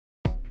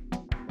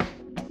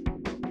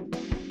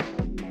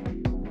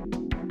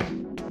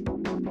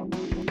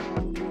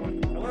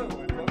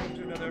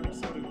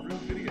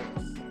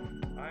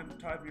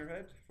Todd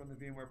Muirhead from the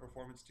VMware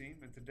Performance team,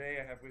 and today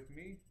I have with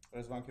me.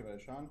 Rezvan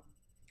Kivarishan.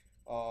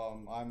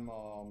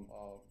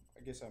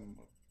 I guess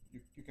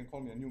you can call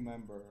me a new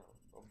member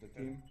of the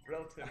team.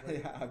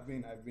 Relatively. Yeah, I've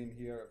been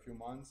here a few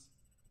months,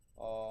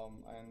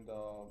 and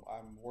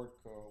I'm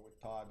work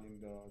with Todd in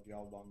the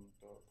outbound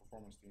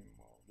performance team,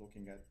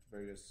 looking at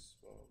various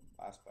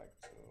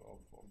aspects of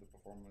the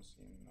performance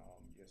in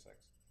ESX.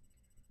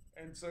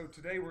 And so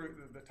today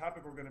the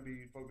topic we're going to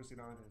be focusing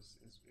on is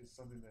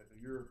something that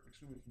you're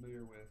extremely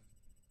familiar with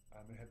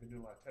and have been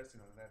doing a lot of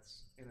testing on, and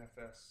that's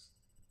NFS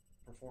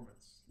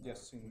performance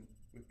Yes,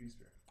 with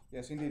vSphere.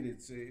 yes, indeed.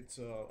 It's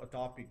a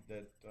topic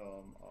that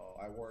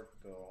I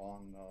worked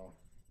on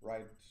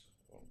right.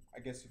 I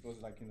guess it was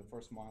like in the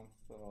first month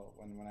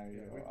when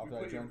I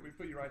after I joined. We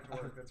put you right to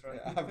work. That's right.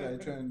 After I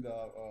joined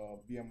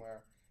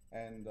VMware,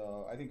 and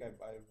I think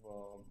I've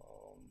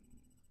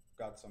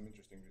got some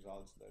interesting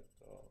results that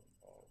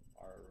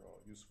are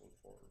useful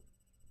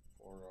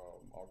for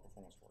our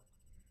performance work.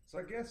 So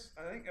I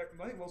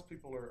think most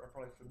people are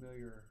probably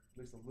familiar,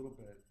 at least a little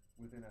bit,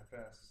 with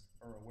NFS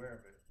or aware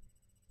of it.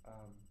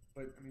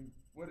 But I mean,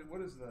 what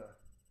is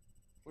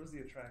the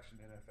attraction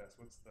to NFS?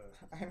 What's the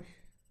I mean,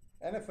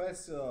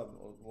 NFS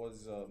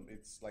was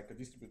it's like a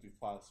distributed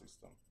file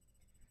system,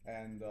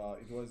 and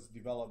it was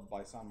developed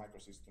by Sun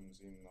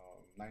Microsystems in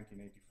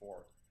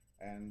 1984.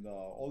 And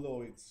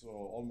although it's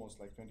almost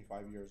like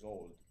 25 years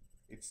old,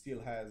 it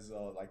still has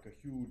like a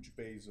huge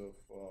base of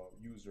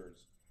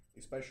users,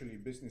 especially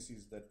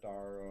businesses that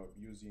are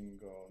using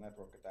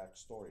network attached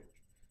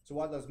storage. So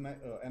what does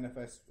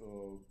NFS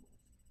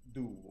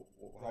do?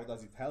 How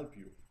does it help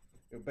you?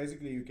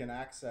 Basically, you can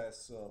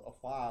access a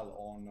file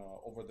on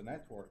over the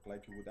network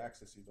like you would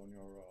access it on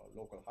your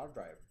local hard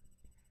drive,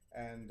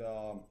 and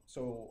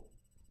so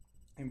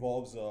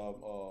involves a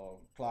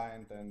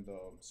client and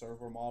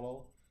server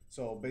model.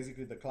 So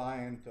basically, the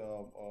client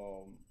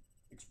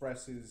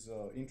expresses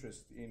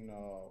interest in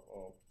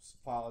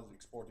files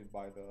exported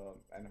by the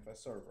NFS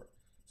server.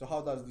 So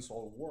how does this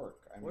all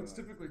work? Well, it's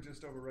typically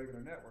just over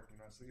regular networking,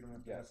 right? So you don't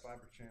have to have Yes.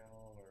 fiber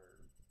channel or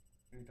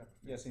any type of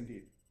Yes, fancy.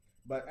 indeed.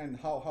 But and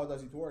how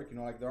does it work?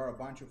 Like there are a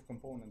bunch of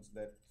components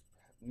that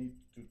need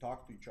to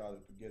talk to each other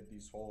to get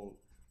this whole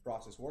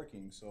process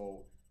working.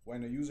 So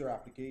when a user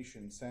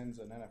application sends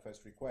an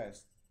NFS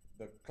request,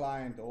 the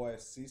client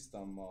OS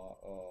system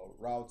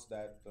routes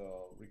that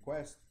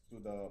request to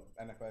the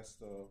NFS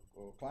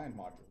client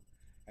module,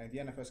 and the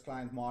NFS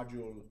client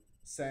module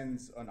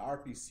sends an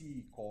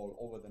RPC call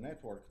over the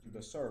network to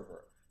the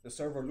server. The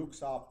server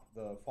looks up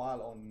the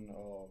file on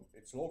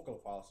its local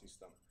file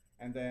system,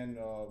 and then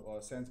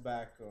sends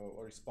back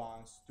a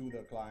response to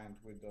the client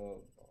with the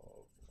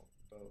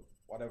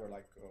whatever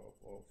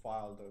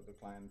file the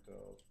client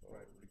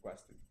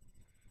requested.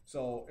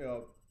 So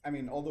I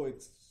mean, although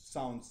it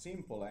sounds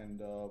simple, and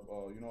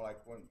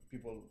like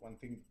when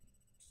think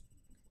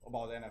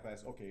about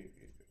NFS, okay,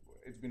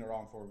 it's been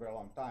around for a very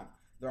long time.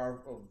 There are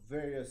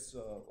various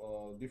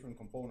different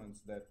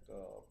components that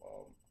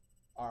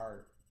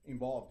are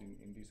involved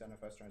in this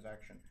NFS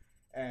transaction,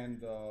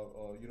 and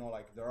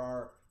like there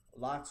are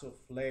lots of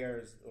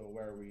layers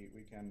where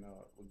we can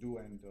do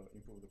and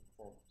improve the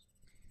performance.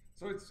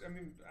 So I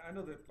mean, I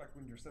know that like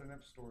when you're setting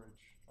up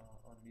storage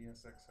on an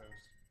ESX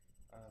host,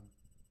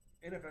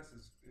 NFS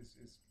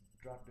is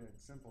drop dead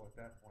simple at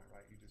that point,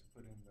 right? You just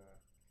put in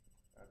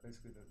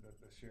basically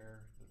the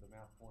share, the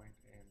mount point,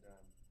 and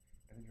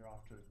then you're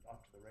off to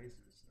the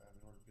races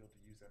in order to be able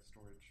to use that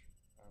storage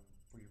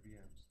for your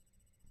VMs.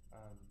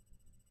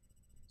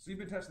 So you've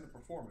been testing the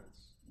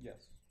performance,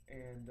 Yes.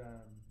 and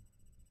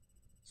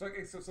so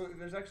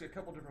there's actually a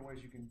couple different ways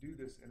you can do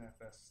this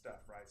NFS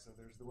stuff, right? So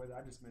there's the way that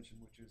I just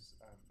mentioned, which is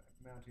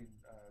mounting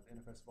the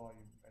NFS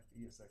volume at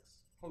the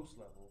ESX host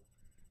level,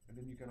 and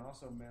then you can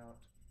also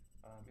mount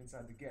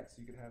inside the guest.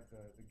 So you could have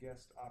the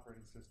guest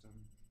operating system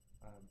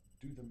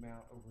do the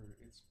mount over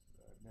its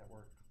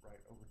network, right,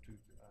 over to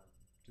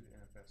the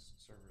NFS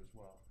server as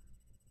well.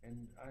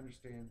 And I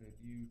understand that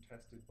you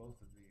tested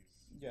both of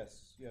these.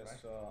 Yes.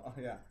 Yes.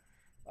 Right? Yeah.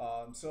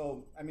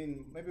 So I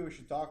mean, maybe we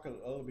should talk a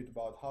little bit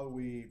about how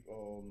we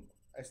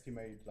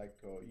estimate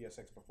like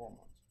ESX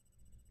performance.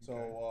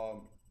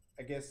 So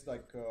I guess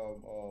like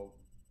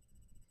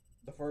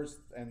the first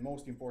and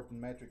most important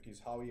metric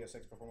is how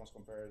ESX performance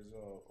compares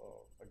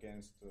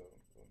against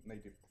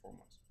native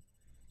performance.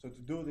 So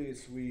to do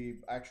this,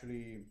 we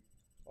actually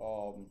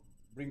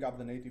bring up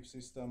the native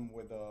system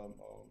with a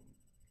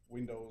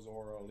Windows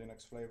or a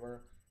Linux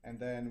flavor, and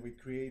then we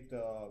create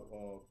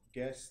a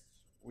guest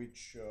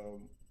which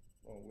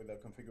with a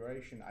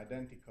configuration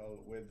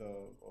identical with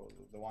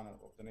the one of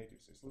the native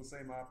So system. the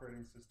same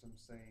operating system,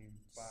 same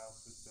file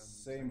system,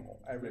 Same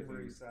everything.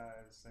 memory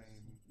size,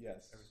 same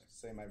Yes, everything.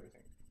 same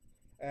everything.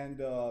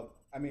 And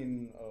I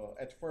mean,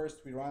 at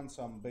first we run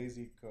some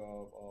basic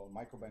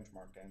micro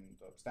benchmark and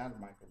standard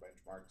micro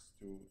benchmarks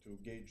to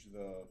gauge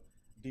the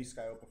disk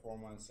I/O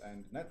performance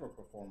and network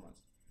performance.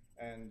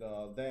 And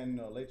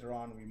then later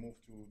on we move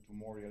to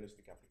more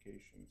realistic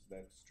applications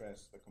that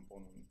stress the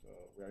component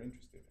we are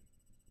interested in.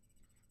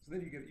 So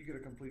then you get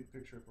a complete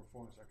picture of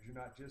performance, right? Because you're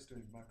not just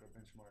doing micro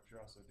benchmarks, you're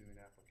also doing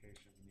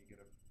applications, and you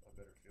get a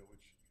better feel,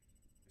 which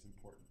is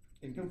important.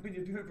 Indeed. When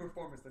you're doing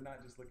performance, then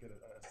not just look at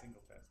a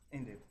single test.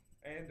 Indeed.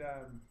 And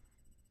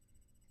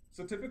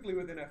so typically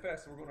with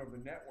NFS, we're going over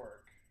the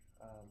network.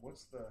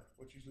 What's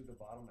usually the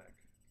bottleneck?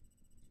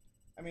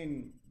 I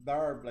mean, there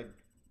are like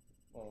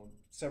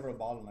several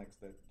bottlenecks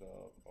that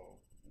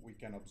we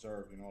can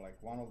observe. You know, like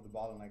one of the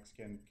bottlenecks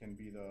can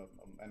be the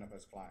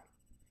NFS client.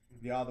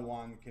 Mm-hmm. The other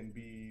one can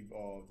be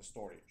the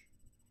storage.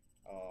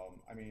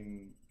 I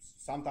mean,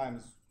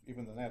 sometimes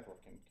even the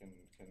network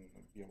can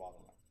be a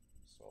bottleneck.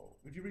 So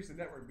if you reach the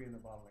network being the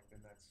bottleneck, then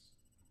that's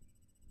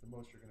the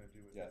most you're going to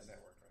do with yes. the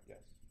network, right?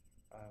 Yes.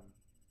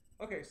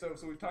 Okay, so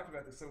we've talked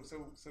about this. So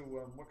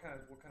what kind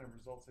of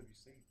results have you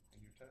seen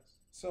in your tests?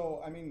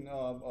 So I mean,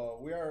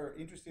 we are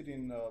interested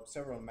in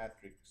several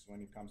metrics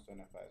when it comes to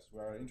NFS. We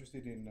are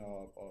interested in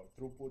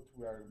throughput.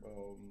 We are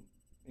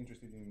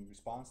interested in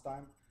response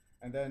time,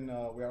 and then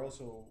we are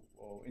also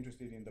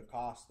interested in the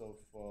cost of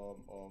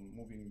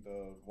moving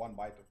the 1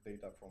 byte of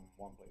data from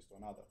one place to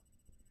another.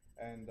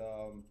 And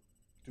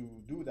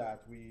to do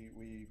that,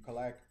 we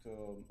collect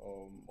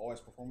OS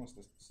performance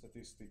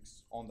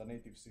statistics on the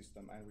native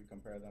system, and we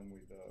compare them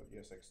with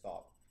ESX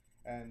top.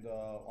 And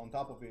on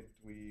top of it,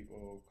 we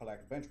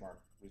collect benchmark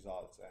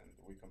results, and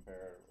we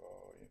compare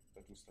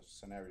the two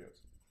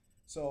scenarios.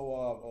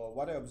 So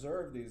what I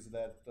observed is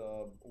that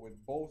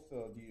with both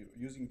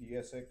using the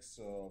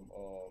ESX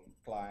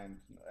client,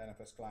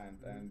 NFS client,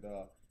 and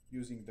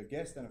using the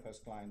guest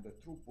NFS client, the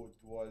throughput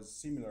was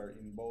similar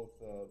in both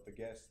the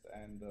guest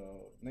and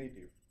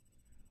native.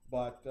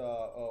 But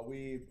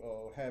we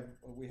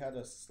had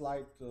a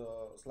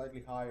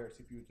slightly higher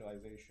CPU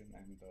utilization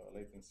and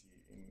latency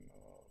in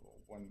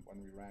when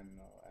we ran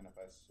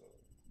NFS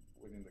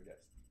within the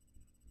guest.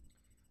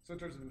 So in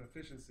terms of an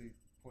efficiency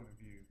point of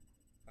view,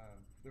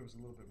 there was a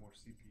little bit more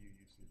CPU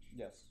usage.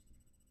 Yes,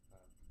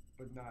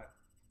 but not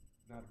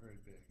very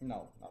big.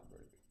 No, not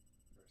very big.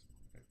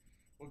 Okay.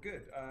 Well,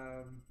 good.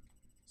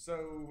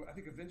 So I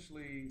think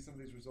eventually some of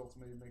these results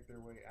may make their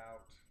way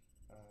out.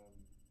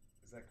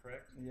 Is that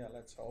correct? Yeah,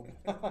 let's hope.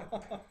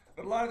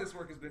 But a lot of this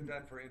work has been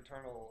done for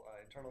internal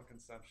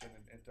consumption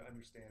and to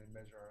understand and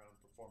measure our own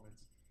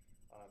performance,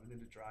 and then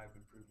to drive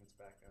improvements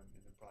back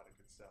in the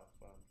product itself.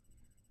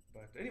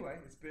 But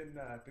anyway, it's been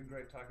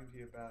great talking to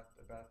you about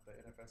the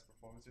NFS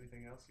performance.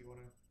 Anything else you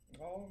want to?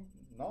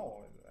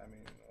 No. I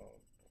mean,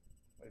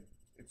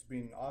 it's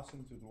been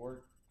awesome to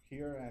work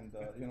here, and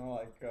you know,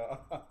 like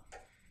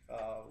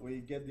we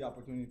get the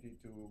opportunity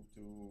to.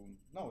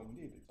 No,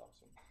 indeed, it's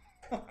awesome.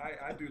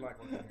 I do like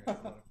working here. It's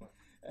a lot of fun.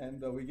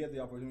 And we get the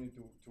opportunity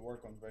to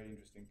work on very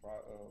interesting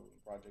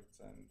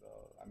projects, and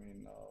I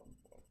mean,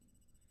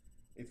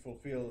 it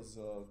fulfills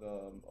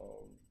the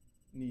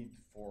need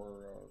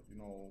for you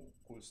know,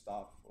 cool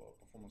stuff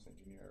performance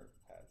engineer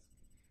has.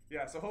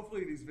 Yeah. So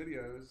hopefully these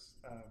videos,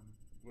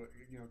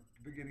 you know,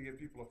 begin to give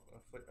people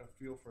a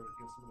feel for,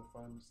 you know, some of the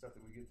fun stuff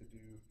that we get to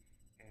do,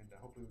 and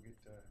hopefully we'll get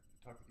to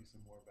talk with you some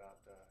more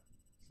about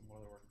some more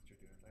of the work that you're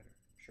doing later.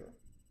 Sure.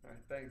 All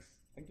right. Thanks.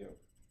 Thank you.